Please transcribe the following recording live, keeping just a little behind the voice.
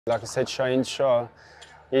Like I said, Shane Shaw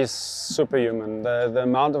is superhuman. The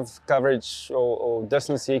amount of coverage or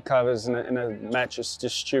distance he covers in a match is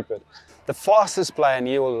just stupid. The fastest player, and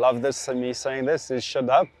you will love this, me saying this, is Shut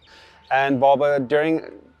Up. And Barber, during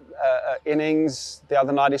innings the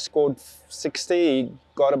other night, he scored 60. He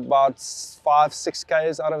got about 5-6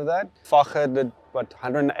 Ks out of that. Facher did,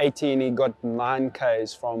 180, and he got 9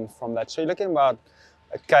 Ks from that. So you're looking about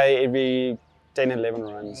a K every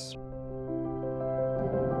 10-11 runs.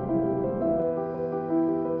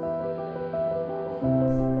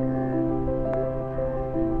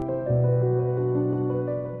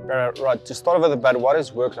 Right, to start with the bat, what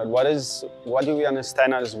is workload? What do we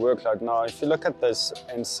understand as workload? Now, if you look at this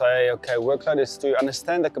and say, okay, workload is to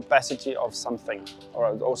understand the capacity of something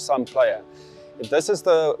or some player. If this is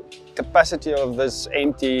the capacity of this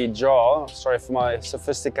empty jar, sorry for my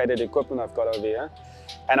sophisticated equipment I've got over here,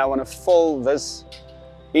 and I want to fill this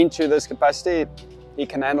into this capacity, he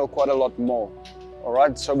can handle quite a lot more. All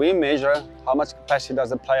right, so we measure how much capacity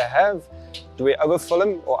does the player have. Do we overfill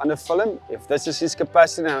him or underfill him? If this is his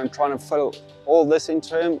capacity and I'm trying to fill all this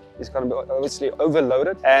into him, he's going to be obviously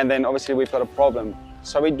overloaded, and then obviously we've got a problem.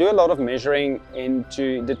 So we do a lot of measuring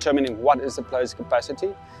into determining what is the player's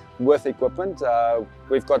capacity with equipment.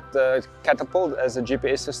 We've got the Catapult as a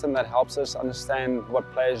GPS system that helps us understand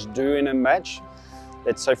what players do in a match.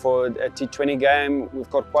 Let's say for a T20 game, we've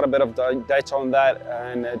got quite a bit of data on that,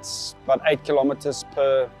 and it's about 8 kilometers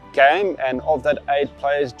per game, and of that 8,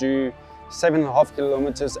 players do 7.5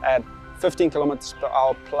 kilometers at 15 kilometers per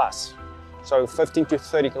hour plus. So 15 to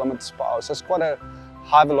 30 kilometers per hour. So it's quite a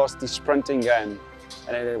high velocity sprinting game.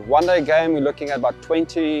 And in a one-day game, we're looking at about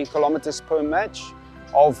 20 kilometers per match,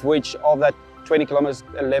 of which of that 20 kilometers,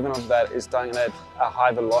 11 of that is done at a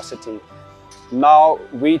high velocity. Now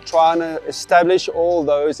we try to establish all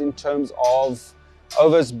those in terms of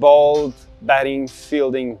overs bowled, batting,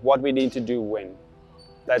 fielding, what we need to do when.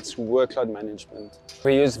 That's workload management.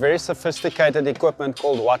 We use very sophisticated equipment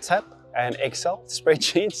called WhatsApp and Excel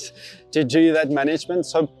spreadsheets to do that management.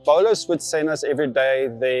 So bowlers would send us every day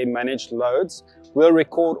their managed loads. We'll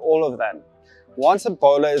record all of that. Once a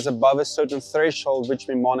bowler is above a certain threshold, which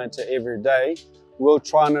we monitor every day, we'll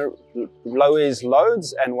try and lower his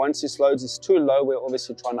loads, and once his loads is too low, we're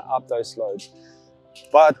obviously trying to up those loads.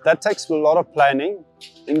 But that takes a lot of planning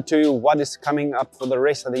into what is coming up for the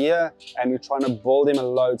rest of the year, and we're trying to build him a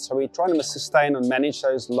load. So we're trying to sustain and manage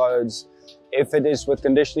those loads, if it is with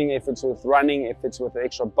conditioning, if it's with running, if it's with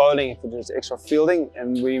extra bowling, if it is extra fielding,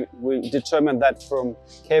 and we determine that from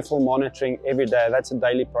careful monitoring every day. That's a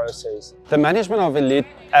daily process. The management of elite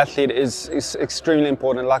athlete is extremely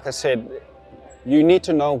important. Like I said, you need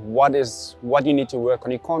to know what you need to work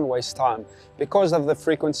on. You can't waste time. Because of the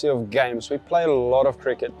frequency of games, we play a lot of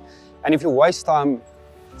cricket. And if you waste time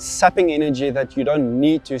sapping energy that you don't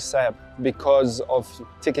need to sap because of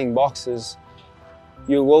ticking boxes,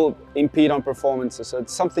 you will impede on performances. So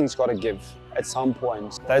something's got to give at some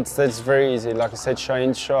point. That's very easy. Like I said,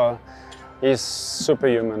 Shane Shaw is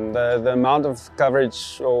superhuman. The amount of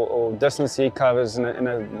coverage or distance he covers in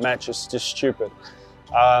a match is just stupid.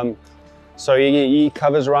 So he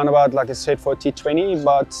covers around about, like I said, for T20,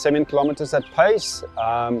 about 7 kilometers at pace.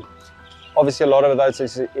 Obviously, a lot of those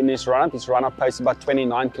is in his run-up. His run-up pace is about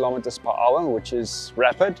 29 kilometers per hour, which is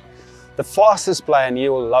rapid. The fastest player, and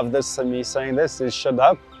you will love this, me saying this, is Shut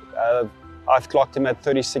Up. I've clocked him at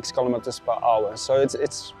 36 kilometers per hour, so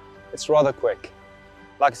it's rather quick.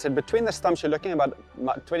 Like I said, between the stumps, you're looking about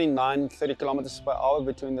 29, 30 kilometers per hour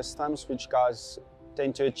between the stumps, which guys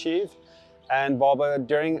tend to achieve. And Barber,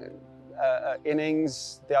 during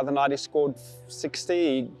innings the other night, he scored 60.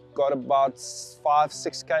 He got about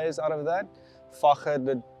 5-6 Ks out of that. Facher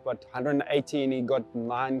did 180, and he got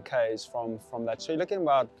 9 Ks from that. So you're looking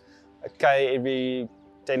about a K every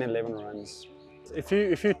 10-11 runs. If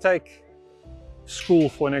you take school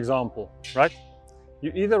for an example, right?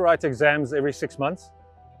 You either write exams every 6 months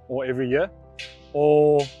or every year,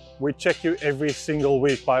 or we check you every single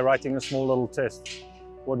week by writing a small little test.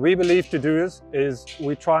 What we believe to do is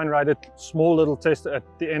we try and write a small little test at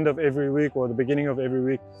the end of every week or the beginning of every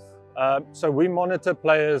week. So we monitor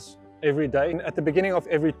players every day. At the beginning of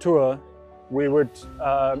every tour, we would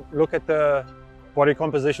look at the body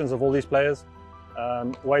compositions of all these players,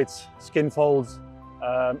 weights, skin folds,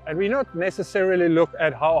 and we not necessarily look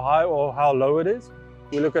at how high or how low it is.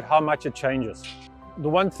 We look at how much it changes. The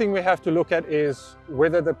one thing we have to look at is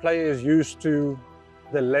whether the player is used to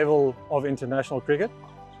the level of international cricket.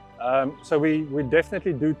 So we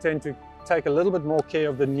definitely do tend to take a little bit more care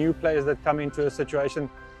of the new players that come into a situation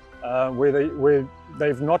where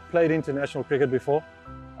they've not played international cricket before,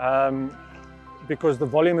 because the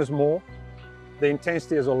volume is more the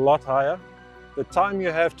intensity is a lot higher. The time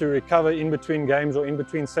you have to recover in between games or in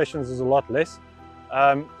between sessions is a lot less.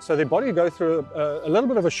 So the body go through a little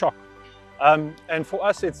bit of a shock. And for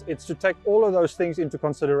us, it's to take all of those things into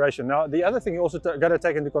consideration. Now, the other thing you also got to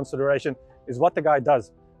take into consideration is what the guy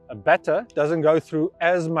does. A batter doesn't go through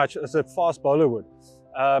as much as a fast bowler would.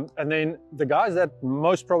 And then the guys that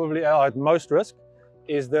most probably are at most risk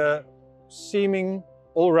is the seeming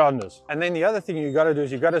all-rounders. And then the other thing you got to do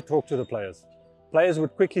is you got to talk to the players. Players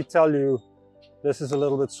would quickly tell you, this is a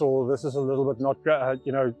little bit sore, this is a little bit not,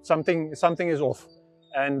 you know, something is off.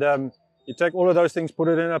 And you take all of those things, put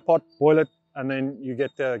it in a pot, boil it, and then you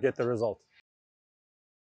get the result.